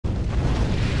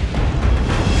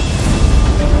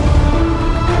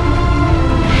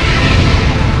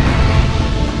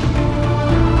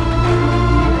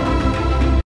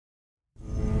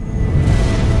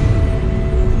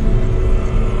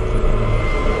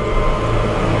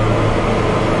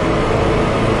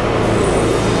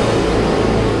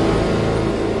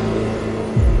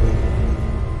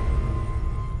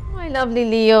lovely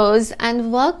Leos,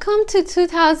 and welcome to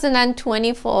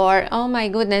 2024. Oh my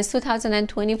goodness,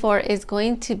 2024 is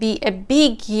going to be a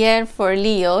big year for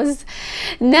Leos.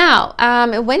 Now,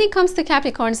 when it comes to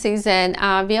Capricorn season,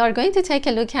 we are going to take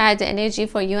a look at the energy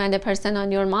for you and the person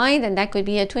on your mind, and that could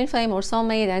be a twin flame or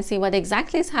soulmate, and see what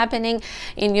exactly is happening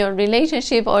in your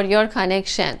relationship or your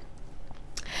connection.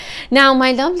 Now,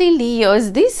 my lovely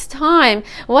Leos, this time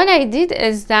what I did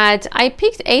is that I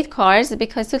picked 8 cards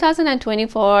because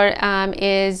 2024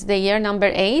 is the year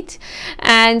number 8,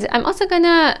 and I'm also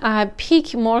gonna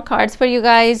pick more cards for you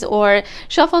guys or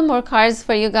shuffle more cards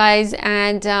for you guys,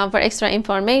 and for extra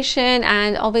information.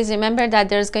 And always remember that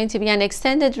there's going to be an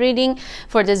extended reading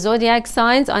for the zodiac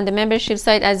signs on the membership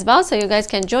site as well, so you guys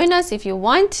can join us if you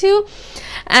want to.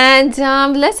 And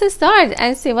let's start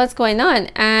and see what's going on.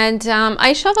 And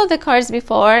I shuffled the cards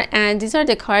before, and these are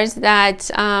the cards that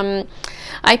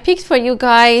I picked for you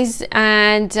guys,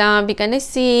 and we're gonna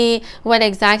see what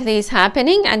exactly is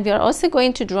happening, and we are also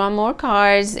going to draw more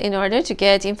cards in order to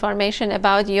get information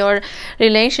about your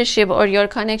relationship or your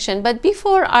connection. But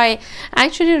before I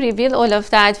actually reveal all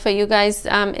of that for you guys,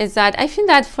 is that I feel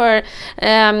that for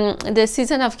the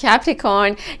season of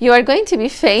Capricorn, you are going to be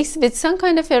faced with some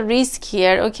kind of a risk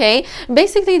here. Okay,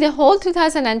 basically the whole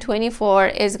 2024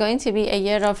 is going to be a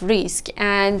year of risk.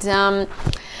 And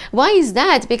why is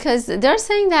that? Because they're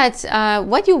saying that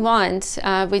what you want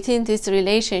within this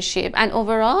relationship and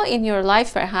overall in your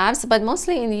life perhaps, but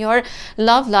mostly in your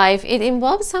love life, it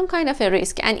involves some kind of a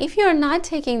risk. And if you're not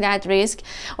taking that risk,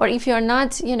 or if you're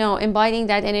not, you know, embodying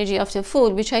that energy of the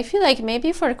fool, which I feel like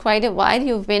maybe for quite a while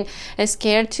you've been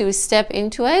scared to step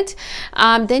into it,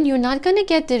 then you're not going to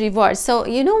get the reward. So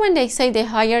you know, when they say they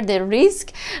hire the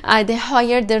risk, they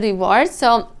hire the reward.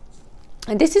 So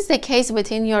this is the case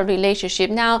within your relationship.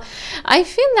 Now, I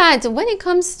feel that when it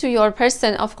comes to your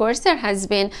person, of course, there has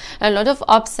been a lot of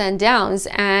ups and downs,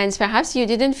 and perhaps you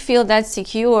didn't feel that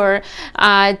secure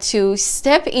to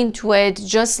step into it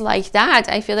just like that.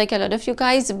 I feel like a lot of you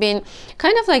guys have been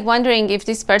kind of like wondering if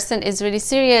this person is really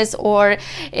serious, or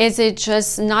is it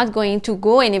just not going to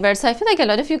go anywhere. So I feel like a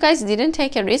lot of you guys didn't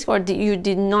take a risk, or you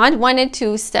did not wanted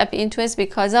to step into it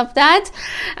because of that.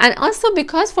 And also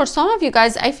because for some of you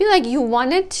guys, I feel like you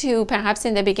wanted to perhaps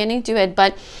in the beginning do it,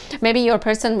 but maybe your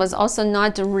person was also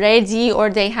not ready, or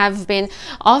they have been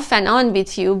off and on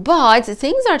with you. But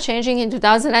things are changing in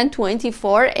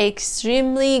 2024.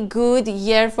 Extremely good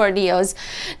year for Leos.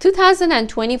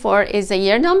 2024 is the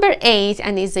year number 8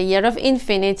 and is the year of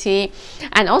infinity,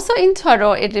 and also in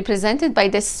Tarot it represented by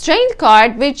the Strength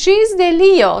card, which is the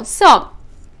Leo. So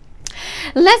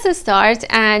let's start,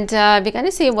 and we're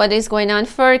gonna see what is going on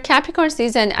for Capricorn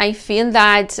season. I feel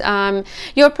that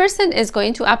your person is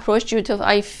going to approach you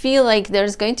I feel like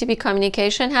there's going to be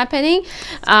communication happening,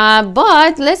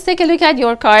 but let's take a look at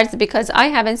your cards because I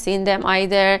haven't seen them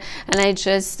either, and I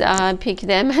just picked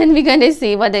them, and we're gonna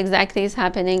see what exactly is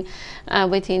happening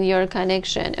within your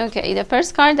connection. Okay, the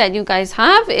first card that you guys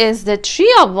have is the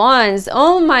Three of Wands.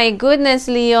 Oh my goodness,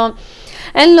 Leo.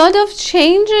 A lot of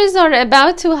changes are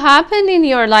about to happen in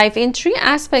your life. In 3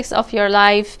 aspects of your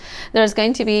life, there's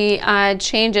going to be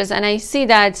changes. And I see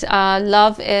that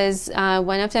love is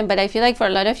one of them. But I feel like for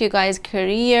a lot of you guys,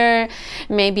 career,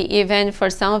 maybe even for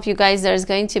some of you guys, there's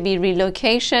going to be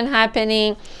relocation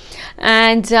happening.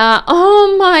 And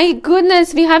oh my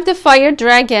goodness, we have the fire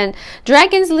dragon.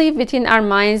 Dragons live within our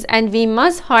minds, and we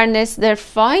must harness their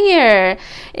fire.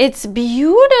 It's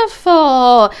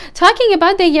beautiful. Talking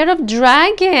about the year of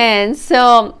dragon.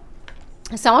 So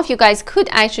some of you guys could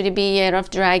actually be year of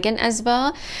dragon as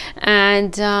well.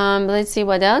 And let's see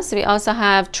what else. We also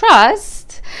have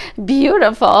trust.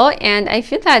 Beautiful. And I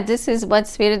feel that this is what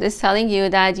Spirit is telling you,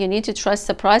 that you need to trust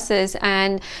the process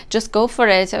and just go for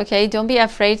it. Okay, don't be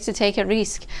afraid to take a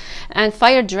risk. And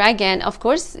fire dragon, of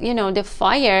course, you know, the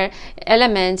fire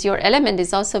element, your element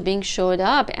is also being showed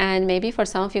up. And maybe for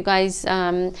some of you guys,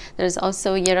 there's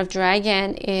also year of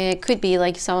dragon. It could be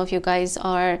like some of you guys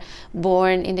are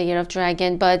born in the year of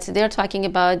dragon, but they're talking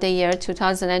about the year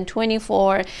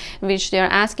 2024, which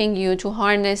they're asking you to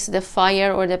harness the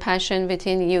fire or the passion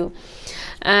within you.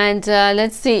 And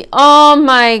let's see. Oh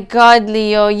my God,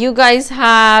 Leo, you guys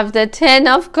have the 10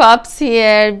 of Cups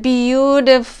here.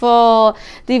 Beautiful.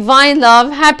 Divine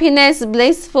love, happiness,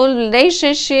 blissful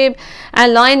relationship,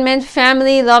 alignment,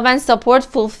 family, love and support,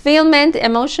 fulfillment,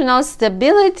 emotional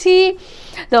stability,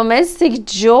 domestic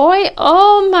joy.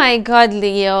 Oh my God,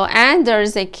 Leo. And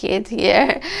there's a kid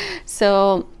here.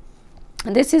 So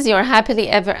this is your happily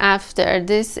ever after.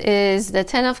 This is the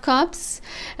 10 of Cups,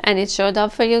 and it showed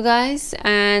up for you guys,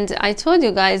 and I told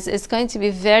you guys it's going to be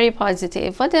very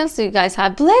positive. What else do you guys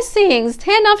have? Blessings,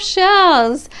 10 of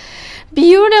Shells,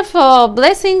 beautiful,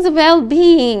 blessings,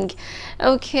 well-being.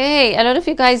 Okay, a lot of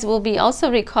you guys will be also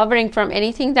recovering from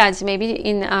anything that maybe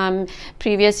in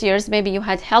previous years, maybe you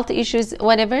had health issues,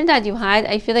 whatever that you had.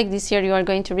 I feel like this year you are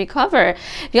going to recover.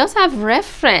 We also have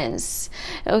reference.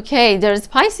 Okay, there's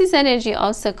Pisces energy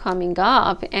also coming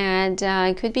up, and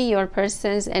it could be your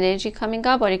person's energy coming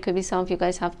up, or it could be some of you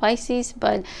guys have Pisces,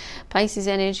 but Pisces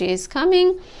energy is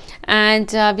coming.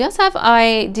 And we also have,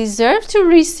 I deserve to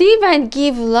receive and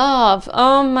give love.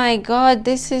 Oh my God,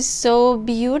 this is so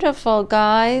beautiful,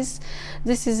 guys.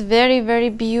 This is very, very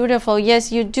beautiful.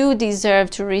 Yes, you do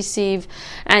deserve to receive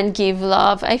and give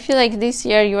love. I feel like this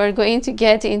year you are going to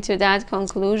get into that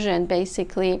conclusion,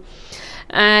 basically.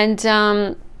 And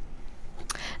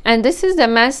this is the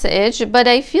message, but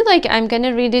I feel like I'm going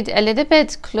to read it a little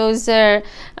bit closer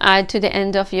to the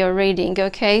end of your reading.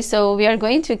 Okay, so we are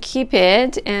going to keep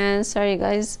it, and sorry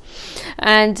guys,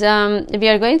 and we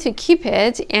are going to keep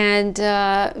it, and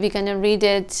we're going to read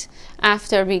it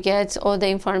after we get all the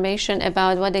information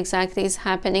about what exactly is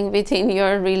happening within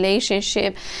your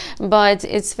relationship. But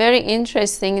it's very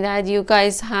interesting that you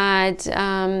guys had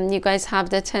you guys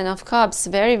have the 10 of Cups.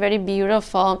 Very, very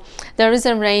beautiful. There is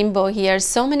a rainbow here.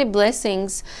 So many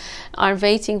blessings are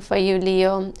waiting for you,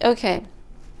 Leo. Okay,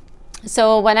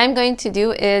 so what I'm going to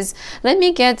do is, let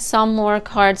me get some more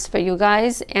cards for you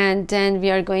guys, and then we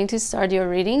are going to start your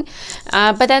reading.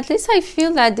 But at least I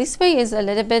feel that this way is a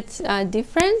little bit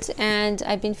different, and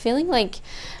I've been feeling like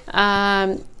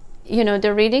you know,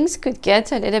 the readings could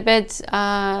get a little bit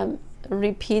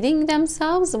repeating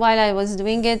themselves while I was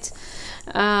doing it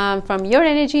from your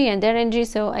energy and their energy.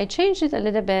 So I changed it a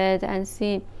little bit and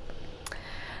see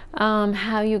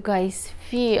how you guys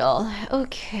feel.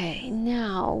 Okay,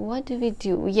 now what do we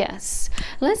do? Yes,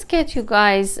 let's get you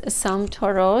guys some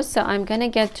tarot. So I'm gonna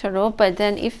get tarot, but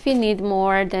then if we need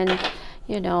more, then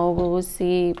you know, we will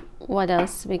see what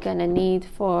else we're gonna need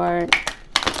for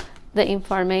the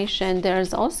information.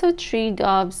 There's also 3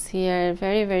 doves here.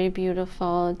 Very, very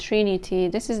beautiful. Trinity.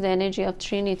 This is the energy of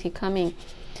Trinity coming.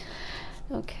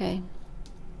 Okay,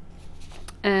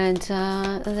 and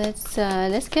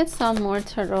let's get some more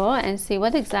tarot and see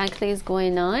what exactly is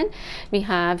going on. We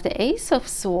have the Ace of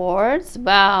Swords.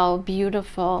 Wow,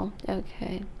 beautiful.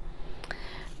 Okay,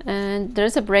 and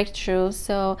there's a breakthrough.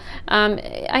 So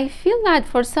I feel that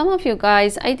for some of you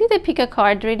guys, I did a pick a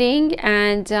card reading,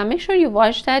 and make sure you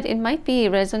watch that. It might be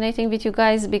resonating with you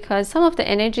guys because some of the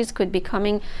energies could be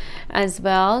coming as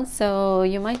well, so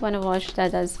you might want to watch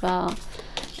that as well.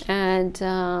 And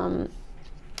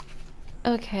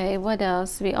okay, what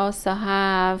else? We also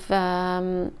have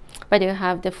but you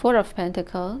have the 4 of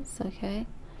Pentacles. Okay,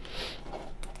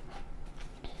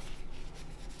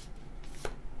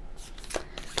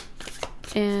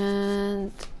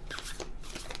 and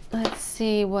let's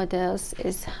see what else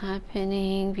is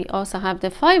happening. We also have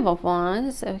the 5 of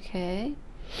Wands. Okay,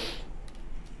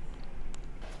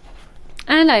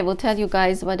 and I will tell you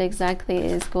guys what exactly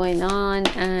is going on,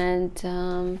 and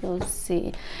we'll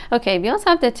see. Okay, we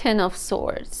also have the 10 of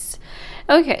Swords.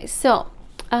 Okay, so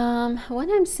what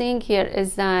I'm seeing here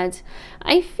is that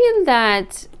I feel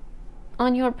that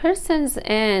on your person's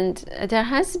end there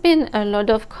has been a lot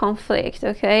of conflict.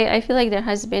 Okay, I feel like there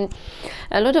has been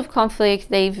a lot of conflict.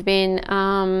 They've been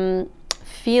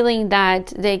feeling that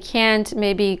they can't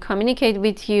maybe communicate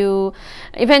with you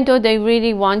even though they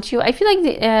really want you. I feel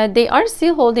like they are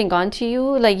still holding on to you,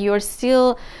 like you're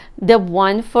still the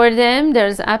one for them.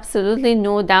 There's absolutely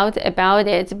no doubt about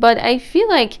it, but I feel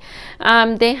like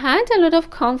they had a lot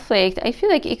of conflict. I feel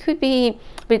like it could be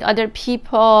with other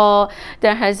people.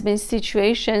 There has been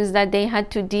situations that they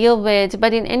had to deal with,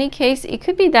 but in any case it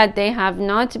could be that they have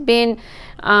not been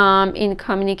in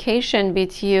communication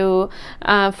with you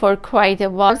for quite a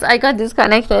while. I got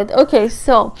disconnected. Okay,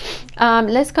 so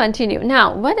let's continue.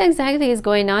 Now what exactly is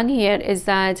going on here is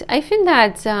that I feel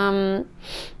that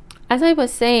as I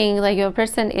was saying, like your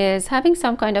person is having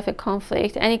some kind of a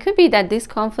conflict, and it could be that this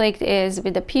conflict is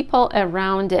with the people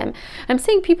around them. I'm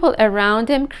seeing people around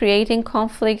them creating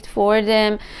conflict for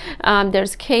them.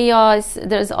 There's chaos.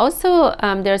 There's also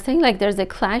they're saying like there's a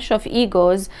clash of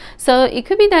egos. So it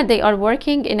could be that they are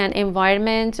working in an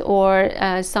environment or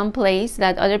some place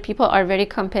that other people are very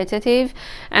competitive,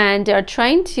 and they're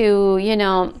trying to, you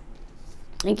know,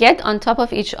 get on top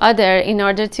of each other in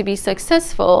order to be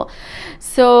successful.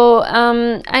 So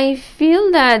I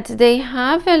feel that they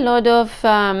have a lot of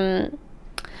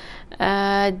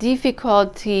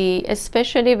difficulty,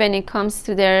 especially when it comes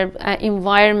to their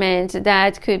environment.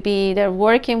 That could be their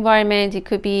work environment, it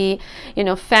could be, you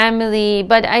know, family,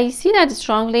 but I see that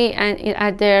strongly and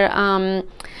at their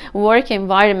work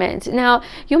environment. Now,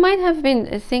 you might have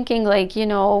been thinking, like, you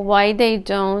know, why they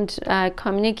don't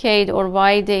communicate, or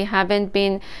why they haven't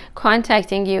been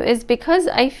contacting you. Is because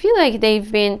I feel like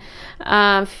they've been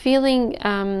feeling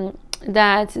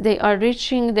that they are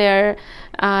reaching their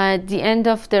the end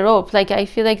of the rope. Like, I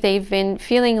feel like they've been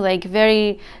feeling like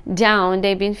very down.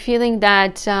 They've been feeling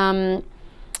that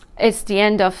it's the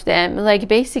end of them. Like,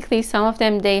 basically, some of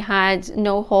them, they had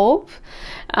no hope.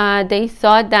 They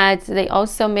thought that they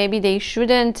also, maybe they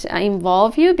shouldn't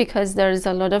involve you because there's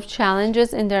a lot of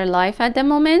challenges in their life at the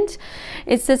moment.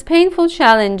 It says painful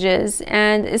challenges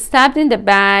and stabbed in the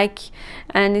back,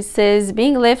 and it says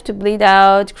being left to bleed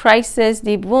out, crisis,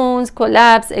 deep wounds,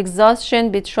 collapse, exhaustion,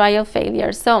 betrayal,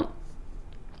 failure. So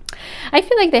I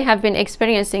feel like they have been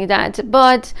experiencing that.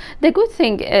 But the good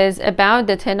thing is about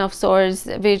the Ten of Swords,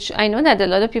 which I know that a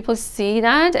lot of people see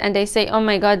that and they say, oh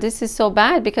my God, this is so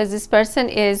bad, because this person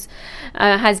is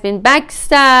has been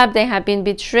backstabbed, they have been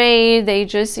betrayed, they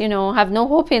just, you know, have no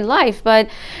hope in life. But,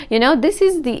 you know, this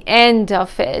is the end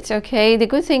of it. Okay, the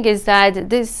good thing is that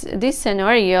this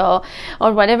scenario,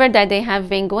 or whatever that they have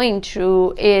been going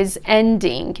through, is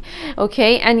ending.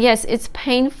 Okay, and yes, it's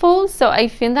painful. So I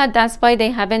feel that that's why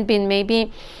they haven't been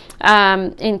maybe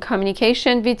in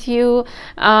communication with you.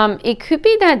 It could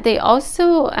be that they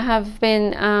also have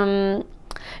been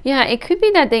yeah, it could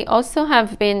be that they also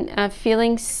have been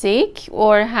feeling sick,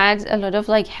 or had a lot of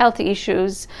like health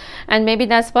issues, and maybe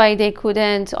that's why they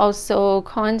couldn't also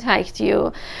contact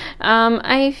you.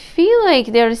 I feel like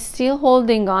they're still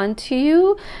holding on to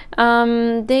you.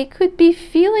 They could be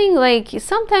feeling like,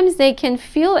 sometimes they can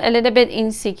feel a little bit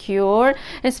insecure,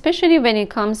 especially when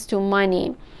it comes to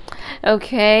money.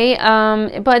 Okay,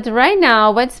 but right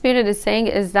now what Spirit is saying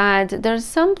is that there's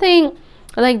something,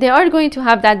 like, they are going to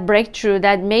have that breakthrough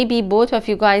that maybe both of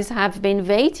you guys have been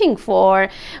waiting for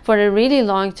a really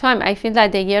long time. I feel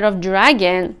that the Year of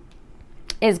Dragon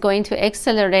is going to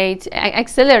accelerate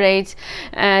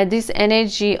this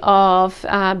energy of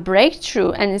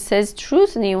breakthrough. And it says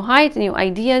truth, new height, new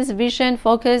ideas, vision,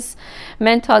 focus,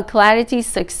 mental clarity,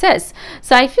 success.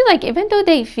 So I feel like even though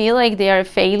they feel like they are a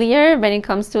failure when it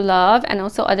comes to love and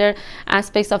also other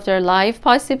aspects of their life,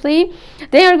 possibly,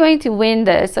 they are going to win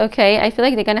this. Okay, I feel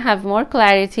like they're going to have more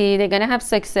clarity, they're going to have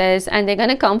success, and they're going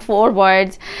to come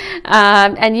forward,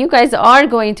 and you guys are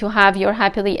going to have your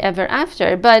happily ever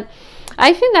after. But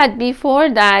I feel that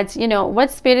before that, you know, what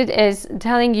Spirit is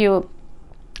telling you,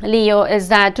 Leo, is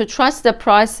that to trust the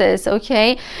process.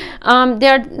 Okay,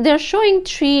 they're showing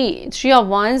three of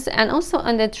wands, and also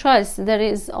on the trust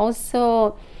there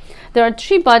are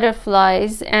 3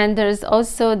 butterflies, and there's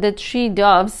also the 3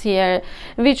 doves here,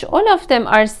 which all of them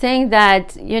are saying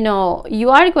that, you know, you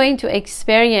are going to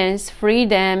experience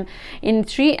freedom in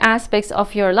 3 aspects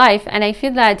of your life. And I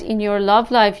feel that in your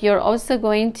love life, you're also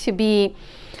going to be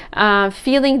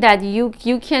feeling that you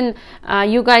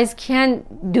guys can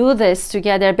do this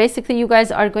together. Basically, you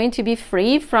guys are going to be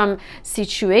free from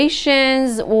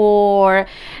situations or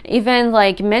even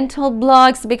like mental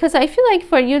blocks, because I feel like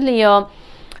for you, Leo,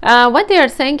 what they are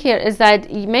saying here is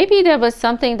that maybe there was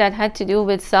something that had to do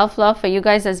with self-love for you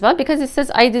guys as well, because it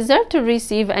says I deserve to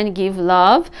receive and give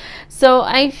love. So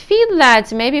I feel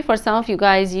that maybe for some of you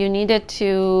guys, you needed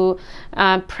to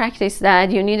practice that,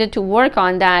 you needed to work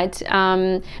on that.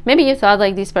 Maybe you thought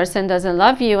like this person doesn't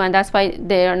love you and that's why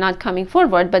they are not coming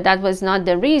forward, but that was not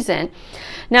the reason.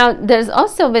 Now there's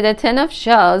also with the 10 of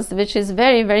Shells, which is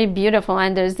very, very beautiful,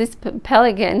 and there's this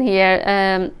pelican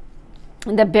here,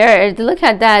 the bird, look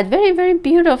at that, very, very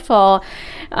beautiful.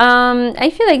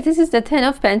 I feel like this is the 10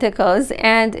 of Pentacles,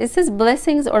 and it says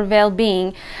blessings or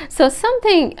well-being. So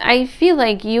something, I feel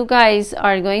like you guys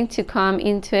are going to come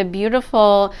into a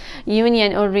beautiful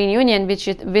union or reunion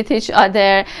with each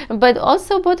other, but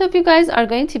also both of you guys are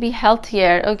going to be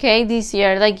healthier, okay, this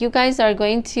year. Like, you guys are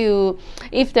going to,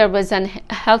 if there was a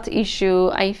health issue,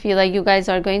 I feel like you guys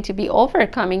are going to be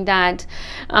overcoming that.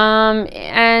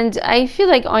 And I feel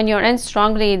like on your end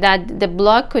strongly that the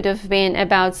block could have been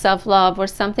about self-love, or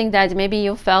something that maybe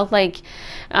you felt like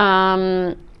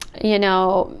you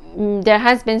know, there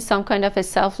has been some kind of a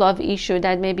self-love issue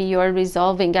that maybe you're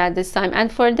resolving at this time.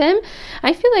 And for them,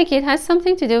 I feel like it has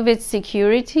something to do with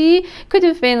security. Could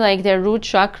have been like their root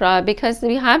chakra, because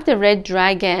we have the red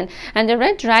dragon, and the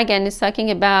red dragon is talking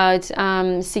about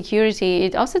security.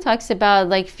 It also talks about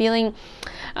like feeling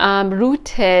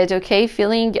rooted, okay,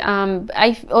 feeling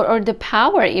or the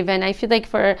power. Even I feel like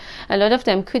for a lot of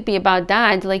them could be about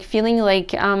that, like feeling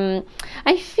like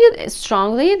I feel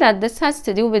strongly that this has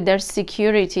to do with their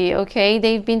security, okay.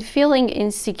 They've been feeling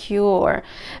insecure,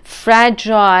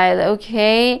 fragile,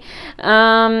 okay.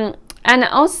 And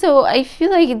also I feel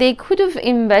like they could have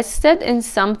invested in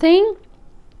something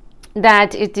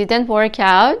that it didn't work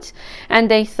out,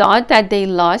 and they thought that they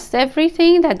lost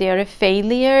everything, that they are a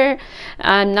failure,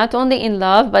 not only in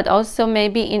love but also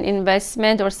maybe in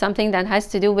investment or something that has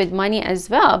to do with money as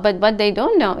well. But what they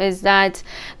don't know is that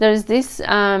there's this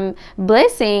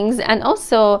blessings, and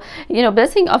also, you know,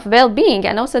 blessing of well-being,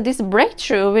 and also this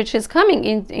breakthrough which is coming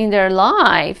in their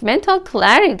life, mental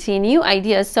clarity, new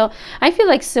ideas. So I feel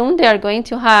like soon they are going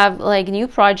to have like new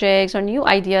projects or new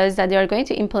ideas that they are going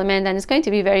to implement, and it's going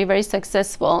to be very, very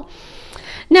successful.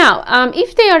 Now,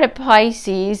 if they are a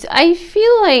Pisces, I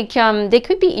feel like they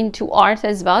could be into art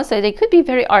as well. So they could be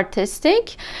very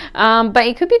artistic, but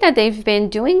it could be that they've been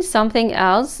doing something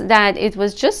else that it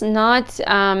was just not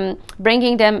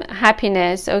bringing them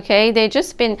happiness, okay? They've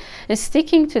just been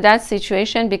sticking to that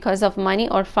situation because of money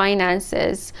or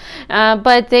finances.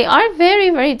 But they are very,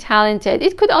 very talented.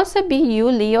 It could also be you,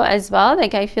 Leo, as well.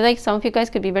 Like I feel like some of you guys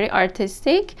could be very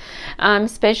artistic,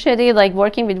 especially like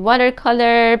working with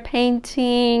watercolor,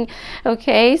 painting.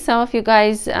 Okay, some of you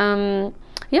guys, yeah,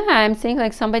 I'm saying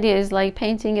like somebody is like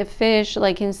painting a fish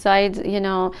like inside, you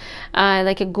know,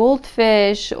 like a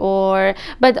goldfish, or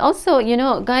but also, you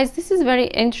know, guys, this is very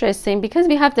interesting because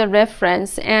we have the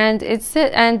reference, and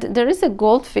and there is a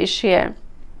goldfish here.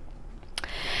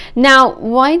 Now,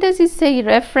 why does it say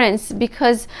reference?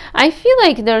 Because I feel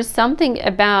like there's something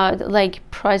about like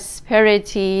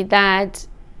prosperity that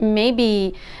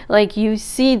maybe like you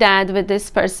see that with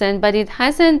this person, but it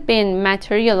hasn't been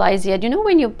materialized yet. You know,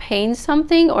 when you paint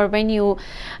something, or when you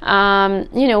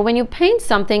you know, when you paint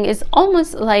something, it's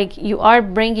almost like you are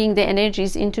bringing the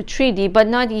energies into 3D, but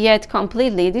not yet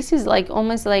completely. This is like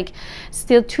almost like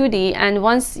still 2D, and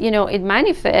once, you know, it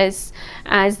manifests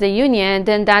as the union,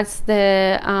 then that's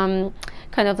the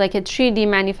kind of like a 3D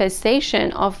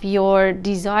manifestation of your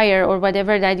desire or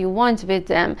whatever that you want with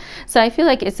them. So I feel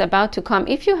like it's about to come.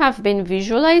 If you have been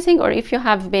visualizing, or if you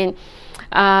have been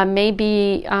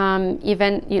maybe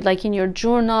even like in your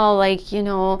journal, like, you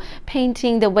know,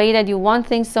 painting the way that you want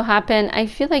things to happen, I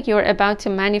feel like you're about to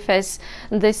manifest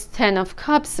this 10 of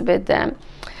Cups with them.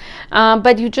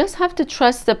 But you just have to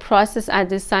trust the process at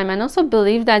this time, and also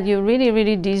believe that you really,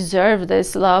 really deserve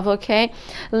this love, okay?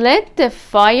 Let the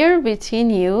fire within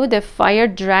you, the fire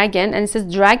dragon, and it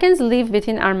says dragons live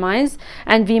within our minds,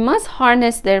 and we must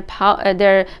harness their power,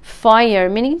 their fire,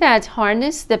 meaning that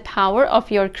harness the power of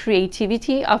your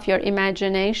creativity, of your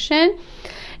imagination,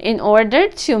 in order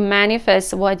to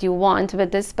manifest what you want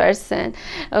with this person,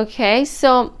 okay?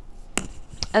 So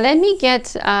let me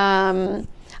get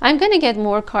I'm gonna get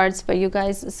more cards for you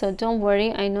guys, so don't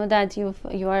worry. I know that you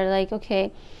are like,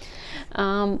 okay,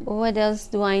 what else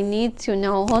do I need to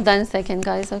know? Hold on a second,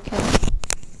 guys. Okay.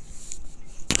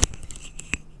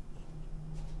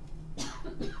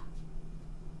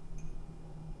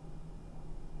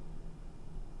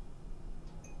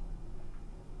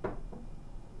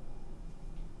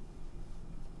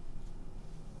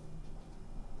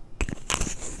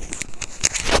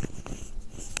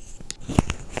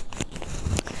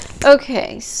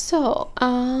 Okay, so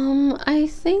I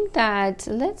think that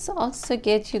let's also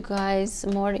get you guys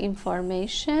more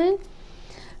information,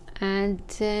 and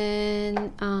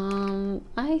then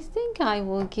I think I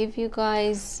will give you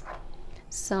guys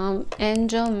some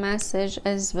angel message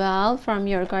as well from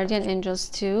your guardian angels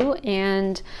too.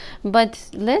 But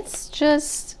let's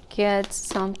just get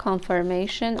some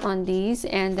confirmation on these,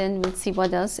 and then we'll see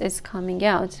what else is coming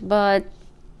out. But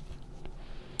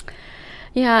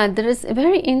yeah, there is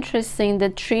very interesting. The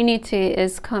Trinity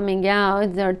is coming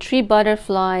out. There are 3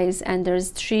 butterflies, and there's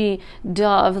 3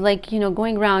 dove, like, you know,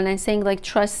 going around and saying like,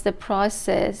 trust the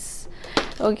process.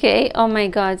 Okay, oh my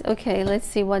God. Okay, let's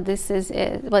see what this is.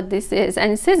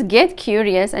 And it says get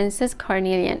curious, and it says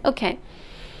carnelian. Okay.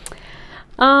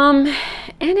 And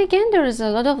again, there's a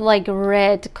lot of like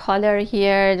red color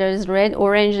here. There's red,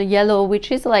 orange, yellow,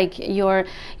 which is like your,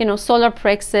 you know, solar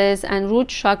plexus and root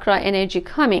chakra energy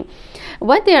coming.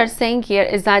 What they are saying here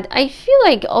is that I feel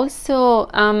like also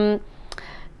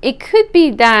it could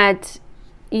be that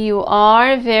you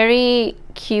are very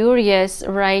curious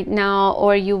right now,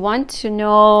 or you want to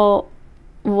know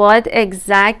what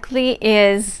exactly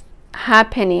is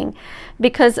happening,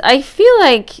 because I feel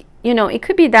like, you know, it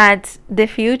could be that the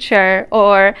future,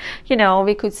 or, you know,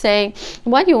 we could say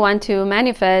what you want to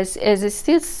manifest is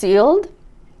still sealed.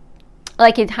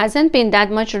 like it hasn't been that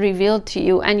much revealed to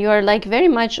you, and you're like very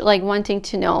much like wanting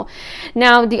to know.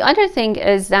 Now the other thing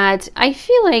is that I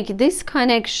feel like this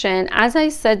connection, as I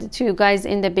said to you guys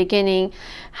in the beginning,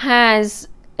 has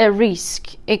a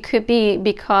risk. It could be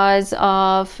because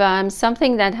of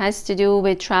something that has to do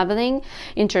with traveling,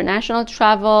 international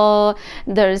travel.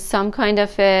 There's some kind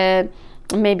of a,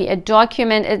 maybe a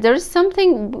document, there's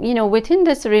something, you know, within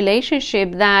this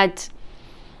relationship that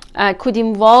could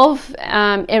involve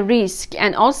a risk.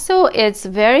 And also it's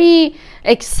very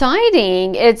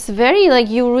exciting, it's very like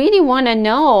you really want to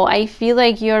know. I feel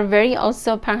like you're very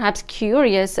also perhaps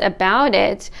curious about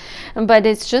it, but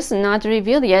it's just not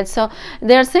revealed yet. So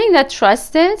they're saying that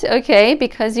trust it, okay,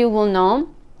 because you will know.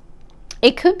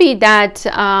 It could be that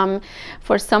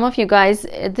for some of you guys,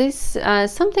 this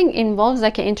something involves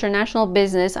like an international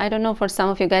business. I don't know, for some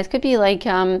of you guys, could be like,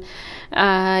 you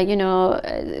know,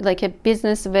 like a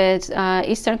business with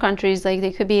Eastern countries. Like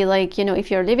they could be like, you know, if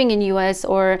you're living in US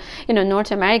or, you know, North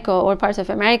America or parts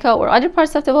of America or other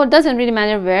parts of the world, doesn't really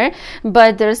matter where,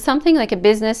 but there's something like a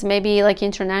business, maybe like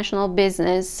international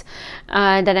business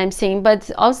that I'm seeing.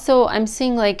 But also I'm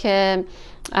seeing like a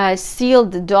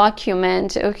sealed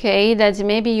document, okay, that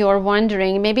maybe you're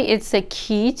wondering, maybe it's a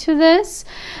key to this.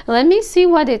 Let me see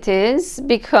what it is,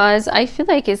 because I feel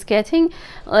like it's getting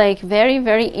like very,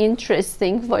 very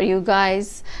interesting for you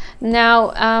guys.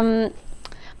 Now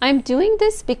I'm doing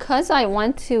this because I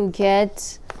want to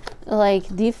get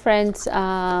like different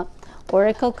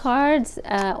oracle cards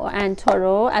and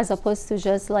tarot, as opposed to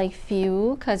just like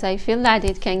few, because I feel that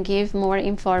it can give more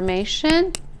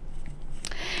information.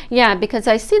 Yeah, because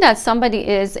I see that somebody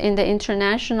is in the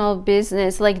international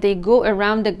business, like they go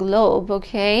around the globe,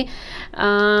 okay.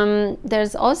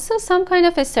 There's also some kind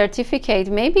of a certificate.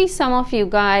 Maybe some of you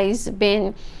guys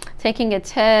been taking a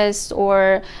test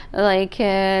or like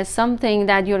something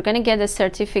that you're going to get a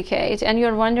certificate and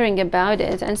you're wondering about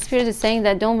it, and Spirit is saying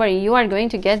that don't worry, you are going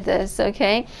to get this,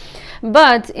 okay.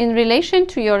 But in relation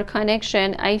to your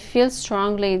connection, I feel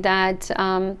strongly that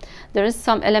there is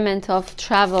some element of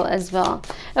travel as well.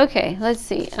 Okay, let's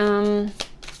see.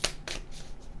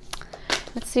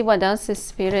 Let's see what else the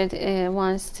Spirit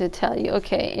wants to tell you.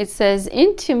 Okay, it says,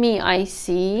 into me I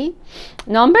see.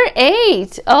 Number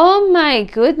 8. Oh my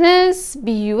goodness,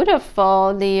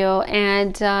 beautiful, Leo.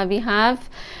 And we have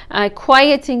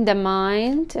quieting the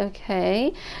mind,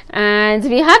 okay. And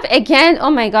we have again, oh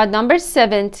my god, number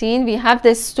 17, we have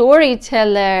the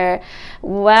storyteller.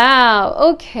 Wow,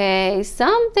 okay,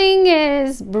 something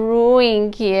is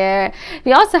brewing here.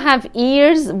 We also have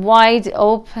ears wide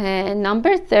open,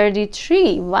 number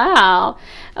 33. Wow,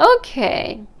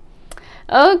 okay.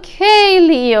 Okay,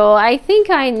 Leo, I think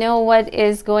I know what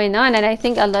is going on, and I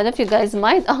think a lot of you guys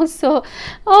might also.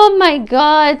 Oh my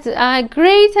god,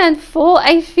 great and full.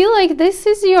 I feel like this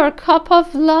is your cup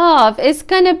of love. It's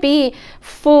gonna be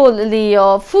full,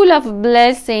 Leo, full of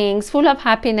blessings, full of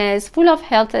happiness, full of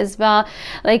health as well.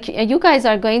 Like you guys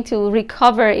are going to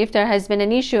recover if there has been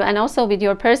an issue, and also with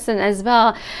your person as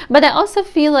well. But I also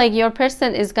feel like your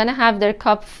person is gonna have their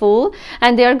cup full,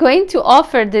 and they are going to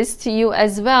offer this to you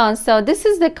as well. So this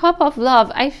is the cup of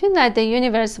love. I feel that the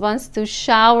universe wants to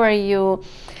shower you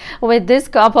with this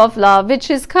cup of love, which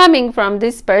is coming from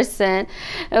this person,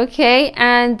 okay.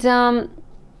 And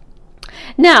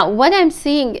now what I'm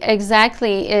seeing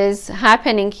exactly is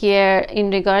happening here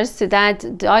in regards to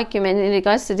that document, in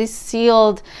regards to this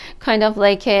sealed kind of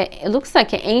like it looks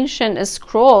like an ancient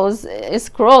scroll,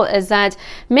 is that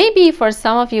maybe for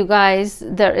some of you guys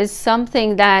there is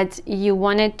something that you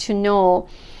wanted to know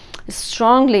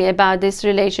strongly about this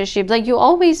relationship, like you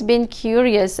always been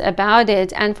curious about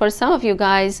it. And for some of you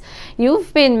guys,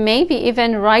 you've been maybe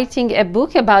even writing a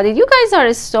book about it. You guys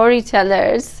are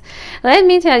storytellers. Let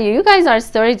me tell you, you guys are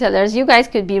storytellers. You guys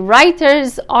could be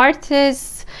writers,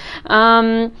 artists,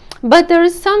 but there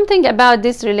is something about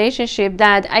this relationship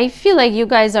that I feel like you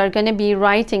guys are going to be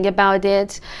writing about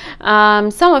it.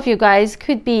 Some of you guys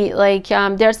could be like,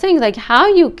 they're saying like how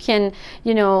you can,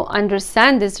 you know,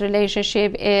 understand this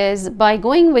relationship is by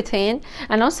going within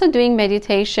and also doing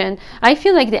meditation. I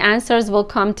feel like the answers will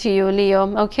come to you,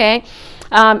 Leo, okay.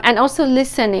 And also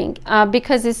listening,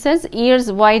 because it says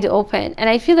ears wide open, and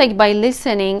I feel like by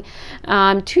listening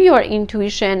to your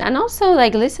intuition and also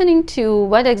like listening to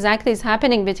what exactly is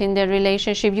happening within the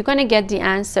relationship, you're going to get the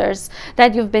answers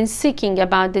that you've been seeking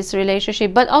about this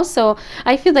relationship. But also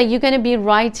I feel like you're going to be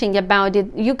writing about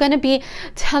it, you're going to be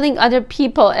telling other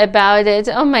people about it.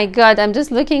 Oh my god, I'm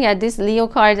just looking at this Leo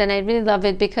card and I really love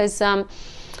it, because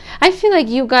I feel like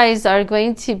you guys are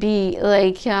going to be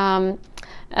like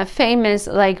famous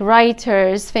like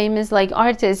writers, famous like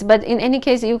artists, but in any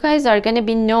case you guys are going to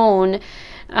be known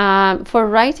for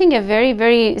writing a very,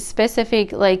 very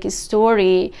specific like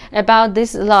story about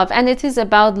this love, and it is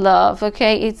about love.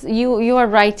 Okay, it's you are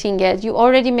writing it, you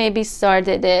already maybe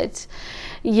started it.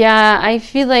 Yeah, I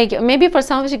feel like maybe for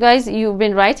some of you guys, you've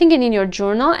been writing it in your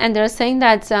journal, and they're saying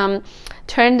that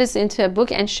turn this into a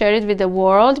book and share it with the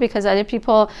world, because other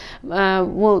people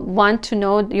will want to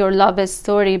know your love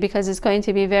story, because it's going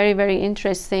to be very, very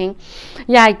interesting.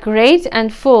 Yeah, great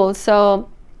and full. So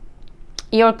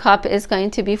your cup is going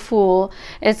to be full.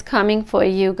 It's coming for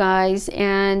you guys.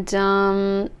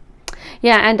 And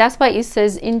yeah, and that's why it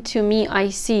says, into me I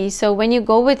see. So when you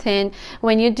go within,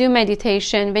 when you do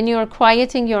meditation, when you're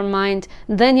quieting your mind,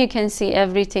 then you can see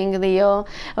everything, Leo.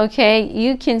 Okay,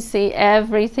 you can see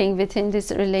everything within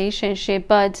this relationship.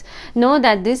 But know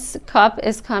that this cup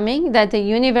is coming, that the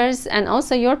universe and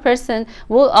also your person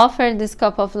will offer this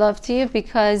cup of love to you,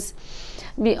 because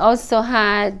we also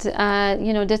had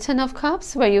you know, the 10 of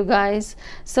cups for you guys.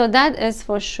 So that is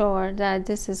for sure that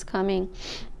this is coming.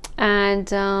 And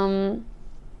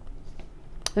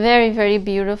very, very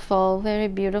beautiful, very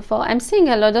beautiful. I'm seeing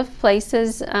a lot of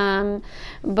places,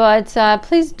 but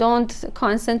please don't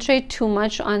concentrate too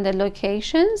much on the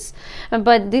locations,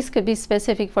 but this could be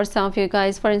specific for some of you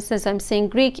guys. For instance, I'm seeing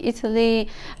Greek, Italy,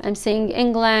 I'm seeing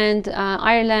England,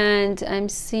 Ireland, I'm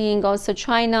seeing also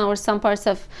China or some parts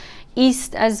of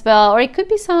East as well, or it could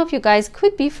be some of you guys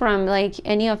could be from like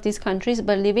any of these countries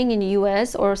but living in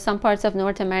US or some parts of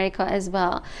North America as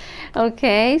well.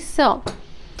 Okay, so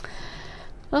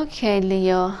okay,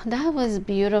 Leo, that was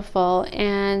beautiful.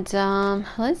 And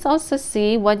let's also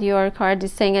see what your card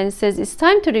is saying. And it says, it's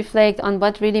time to reflect on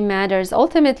what really matters.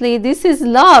 Ultimately, this is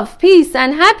love, peace,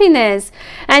 and happiness.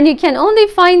 And you can only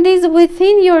find these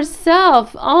within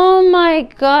yourself. Oh my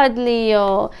God,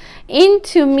 Leo.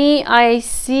 Into me I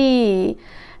see.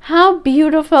 How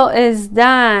beautiful is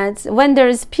that? When there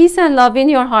is peace and love in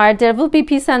your heart, there will be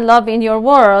peace and love in your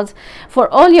world. For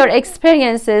all your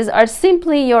experiences are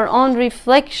simply your own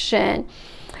reflection.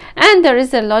 And there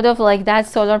is a lot of like that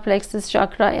solar plexus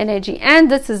chakra energy.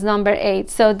 And this is number 8.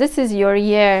 So this is your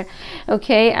year.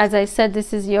 Okay, as I said,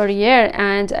 this is your year.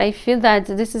 And I feel that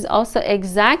this is also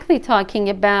exactly talking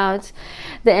about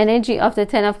the energy of the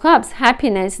 10 of cups: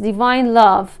 happiness, divine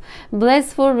love,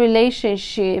 blissful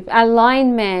relationship,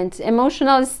 alignment,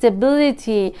 emotional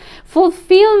stability,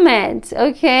 fulfillment.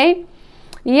 Okay,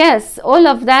 yes, all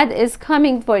of that is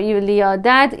coming for you, Leo.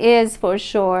 That is for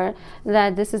sure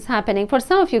that this is happening. For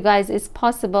some of you guys, it's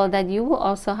possible that you will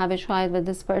also have a child with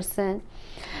this person.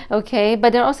 Okay,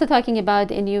 but they're also talking about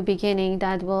a new beginning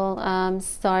that will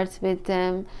start with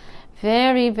them.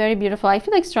 Very, very beautiful. I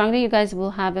feel like strongly you guys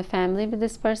will have a family with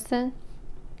this person.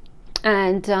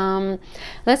 And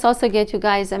let's also get you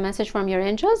guys a message from your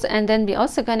angels, and then we're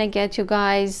also gonna get you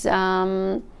guys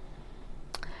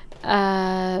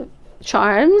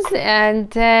charms, and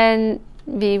then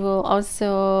we will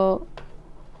also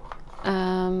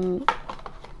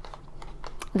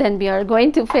then we are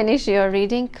going to finish your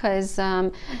reading, because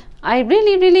I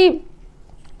really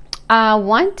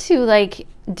want to like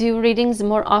do readings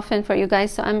more often for you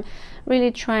guys. So I'm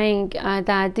really trying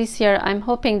that this year. I'm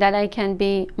hoping that I can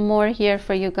be more here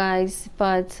for you guys,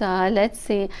 but let's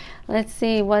see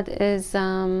what is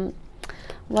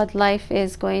what life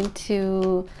is going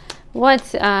to,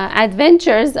 what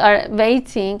adventures are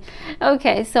waiting.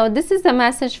 Okay, so this is the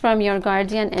message from your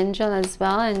guardian angel as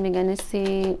well, and we're gonna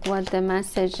see what the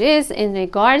message is in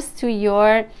regards to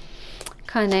your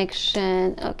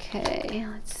connection. Okay,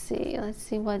 let's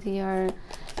see what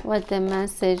the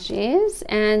message is.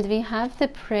 And we have the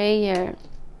prayer.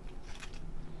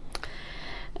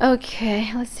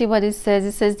 Okay, let's see what it says.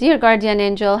 It says, dear guardian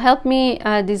angel, help me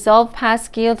dissolve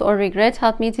past guilt or regret.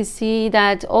 Help me to see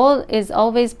that all is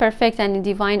always perfect and in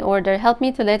divine order. Help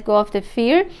me to let go of the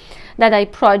fear that I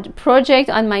project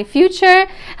on my future.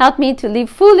 Help me to live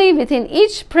fully within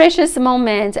each precious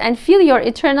moment and feel your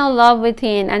eternal love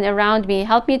within and around me.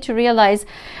 Help me to realize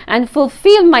and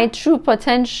fulfill my true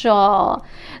potential.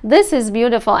 This is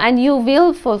beautiful, and you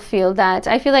will fulfill that.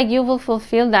 I feel like you will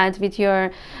fulfill that with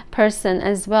your person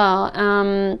as well.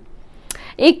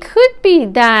 It could be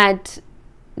that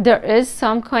there is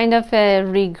some kind of a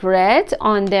regret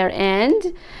on their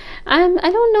end. I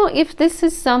don't know if this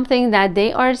is something that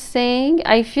they are saying.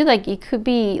 I feel like it could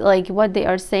be like what they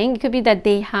are saying. It could be that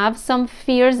they have some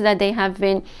fears that they have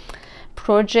been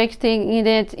projecting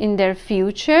it in their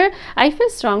future. I feel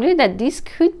strongly that this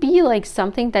could be like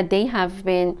something that they have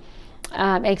been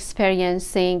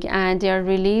experiencing, and they are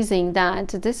releasing that.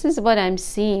 This is what I'm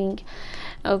seeing.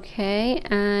 Okay,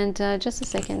 and just a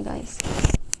second, guys.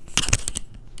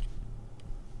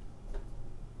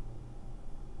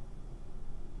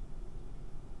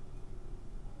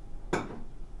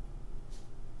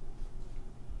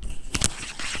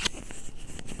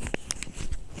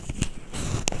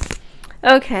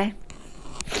 Okay,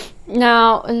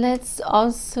 now let's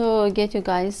also get you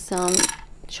guys some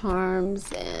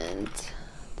charms, and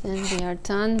then we are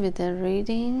done with the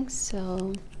reading.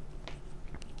 So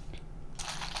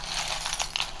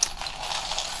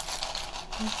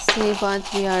let's see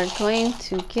what we are going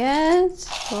to get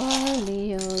for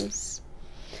Leos.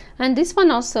 And this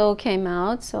one also came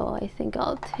out, so I think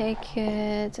I'll take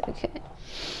it. Okay,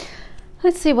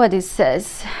 let's see what it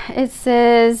says. It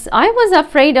says, I was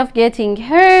afraid of getting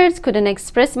hurt, couldn't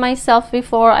express myself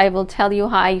before. I will tell you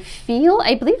how I feel.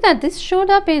 I believe that this showed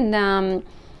up in the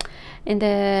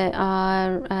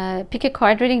pick a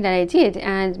card reading that I did,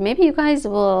 and maybe you guys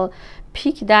will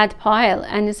pick that pile.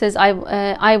 And it says,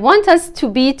 I want us to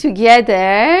be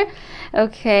together.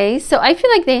 Okay, so I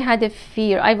feel like they had a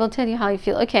fear. I will tell you how I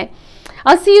feel. Okay,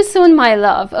 I'll see you soon, my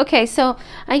love. Okay, so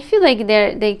I feel like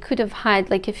they could have had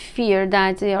like a fear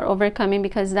that they are overcoming,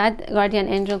 because that guardian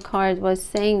angel card was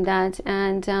saying that.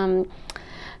 And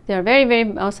they're very,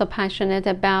 very also passionate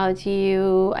about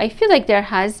you. I feel like there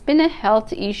has been a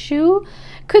health issue,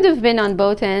 could have been on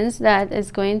both ends, that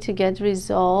is going to get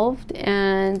resolved.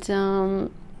 And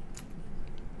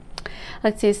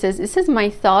let's see, it says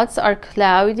my thoughts are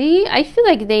cloudy. I feel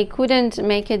like they couldn't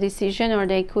make a decision, or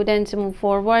they couldn't move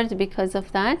forward because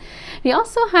of that. We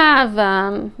also have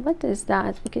what is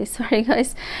that? Okay, sorry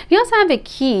guys. We also have a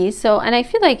key. So, and I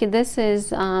feel like this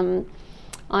is on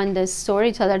the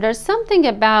storyteller. There's something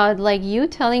about like you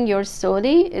telling your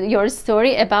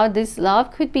story about this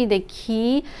love could be the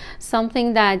key,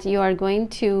 something that you are going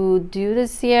to do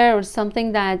this year, or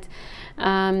something that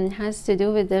has to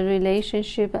do with the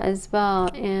relationship as well.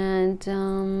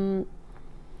 And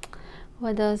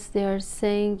what else they are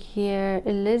saying here?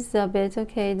 Elizabeth.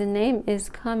 Okay, the name is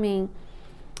coming.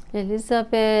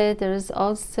 Elizabeth. There's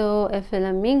also a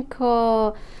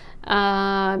flamenco.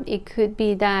 It could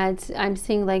be that I'm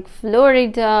seeing like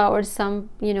Florida or some,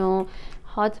 you know,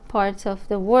 hot parts of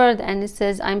the world. And it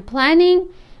says, I'm planning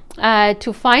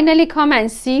to finally come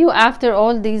and see you after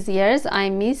all these years. I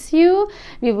miss you.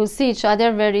 We will see each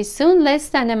other very soon, less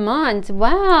than a month.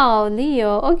 Wow,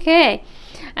 Leo. Okay.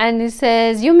 And it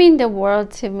says, you mean the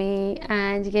world to me.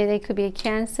 And yeah, they could be a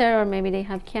Cancer, or maybe they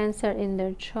have Cancer in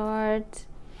their chart.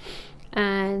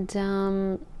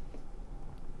 And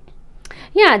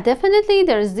yeah, definitely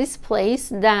there's this place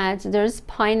that there's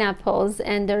pineapples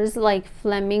and there's like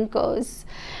flamencos.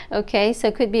 Okay, so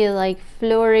it could be like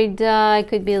Florida, it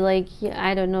could be like,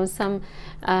 I don't know, some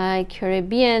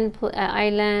Caribbean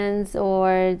islands,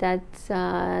 or that's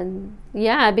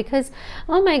yeah, because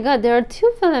oh my god, there are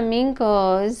two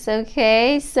flamencos.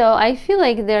 Okay, so I feel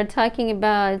like they're talking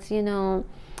about, you know,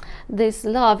 this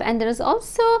love. And there's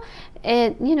also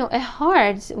a, you know, a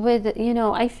heart with, you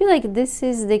know, I feel like this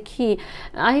is the key.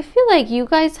 I feel like you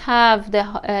guys have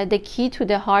the key to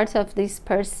the heart of this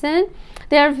person.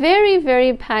 They are very,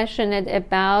 very passionate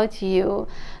about you,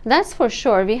 that's for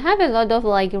sure. We have a lot of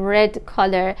like red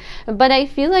color, but I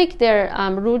feel like their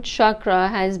root chakra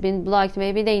has been blocked.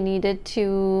 Maybe they needed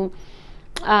to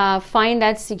find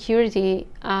that security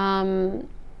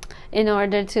in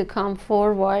order to come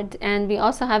forward. And we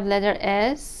also have letter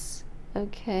S.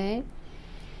 Okay,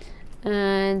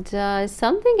 and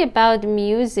something about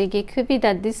music. It could be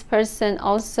that this person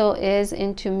also is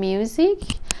into music,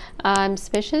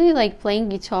 especially like playing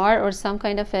guitar or some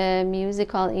kind of a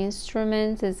musical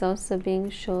instrument is also being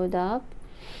showed up.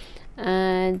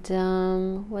 And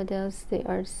what else they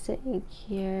are saying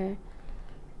here?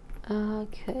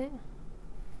 Okay,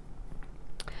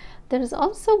 there's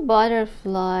also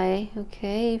butterfly.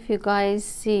 Okay, if you guys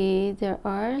see,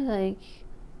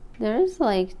 there's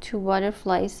like two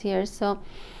butterflies here. So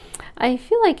I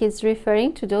feel like it's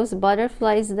referring to those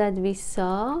butterflies that we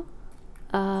saw.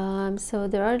 So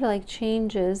there are like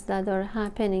changes that are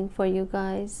happening for you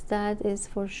guys. That is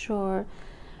for sure,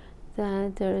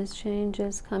 that there is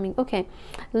changes coming. Okay,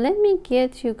 let me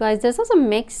get you guys. There's also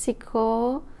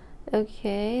Mexico.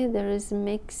 Okay, there is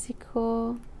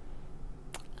Mexico.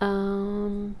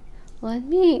 Let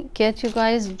me get you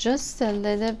guys just a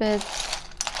little bit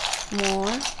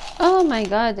more. Oh my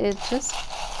god, it just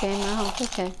came out.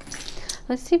 Okay,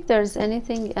 let's see if there's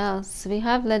anything else. We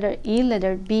have letter E,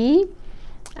 letter B,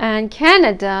 and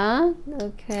Canada.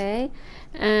 Okay,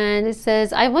 and it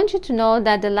says, I want you to know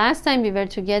that the last time we were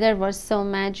together was so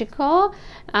magical.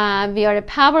 We are a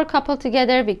power couple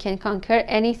together. We can conquer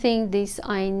anything. This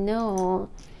I know.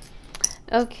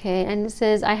 Okay, and it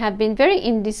says, I have been very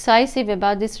indecisive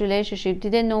about this relationship.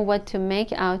 Didn't know what to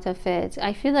make out of it.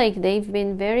 I feel like they've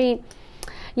been very,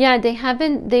 yeah,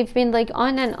 they've been like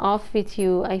on and off with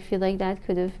you. I feel like that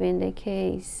could have been the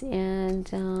case.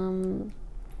 And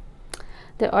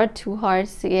There are two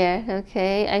hearts here.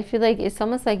 Okay, I feel like it's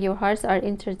almost like your hearts are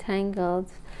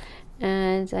intertangled,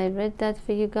 and I read that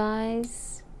for you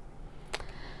guys.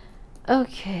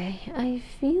 Okay, I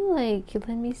feel like,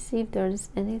 let me see if there's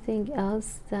anything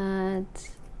else that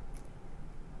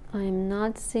I'm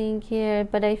not seeing here,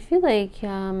 but I feel like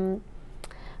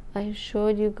I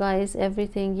showed you guys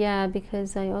everything. Yeah,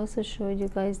 because I also showed you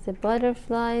guys the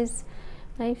butterflies.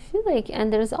 I feel like,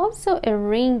 and there's also a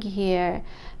ring here.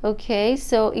 Okay,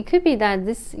 so it could be that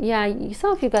this, yeah,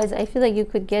 some of you guys, I feel like you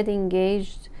could get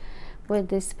engaged with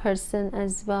this person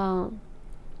as well.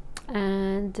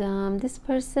 And this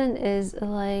person is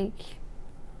like,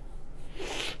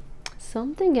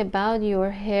 something about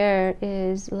your hair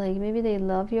is like, maybe they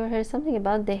love your hair. Something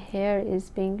about the hair is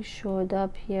being showed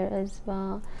up here as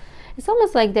well. It's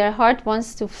almost like their heart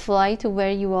wants to fly to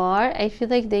where you are. I feel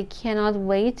like they cannot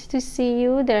wait to see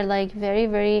you. They're like very,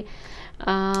 very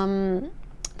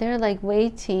they're like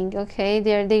waiting. Okay,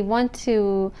 they want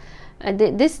to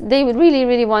they would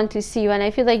really want to see you, and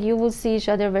I feel like you will see each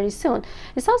other very soon.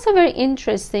 It's also very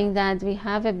interesting that we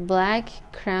have a black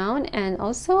crown and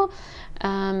also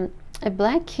a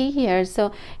black key here.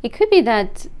 So it could be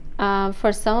that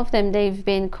for some of them, they've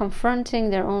been confronting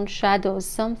their own shadows,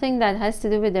 something that has to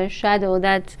do with their shadow,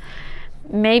 that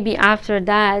maybe after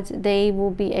that they will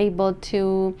be able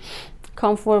to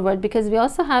come forward, because we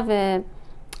also have a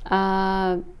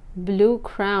blue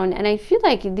crown, and I feel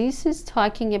like this is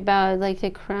talking about like the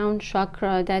crown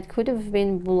chakra that could have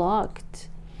been blocked.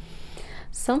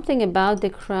 Something about the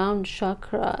crown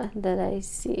chakra that I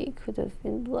see could have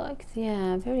been blocked.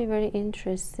 Yeah, very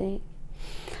interesting.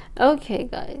 Okay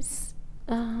guys,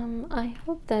 I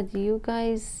hope that you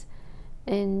guys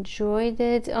enjoyed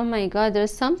it. Oh my god,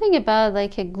 there's something about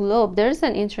like a globe. There's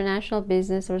an international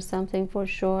business or something for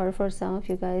sure for some of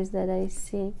you guys that I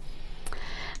see.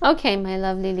 Okay, my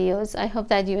lovely Leos, I hope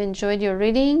that you enjoyed your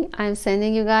reading. I'm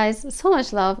sending you guys so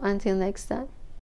much love. Until next time.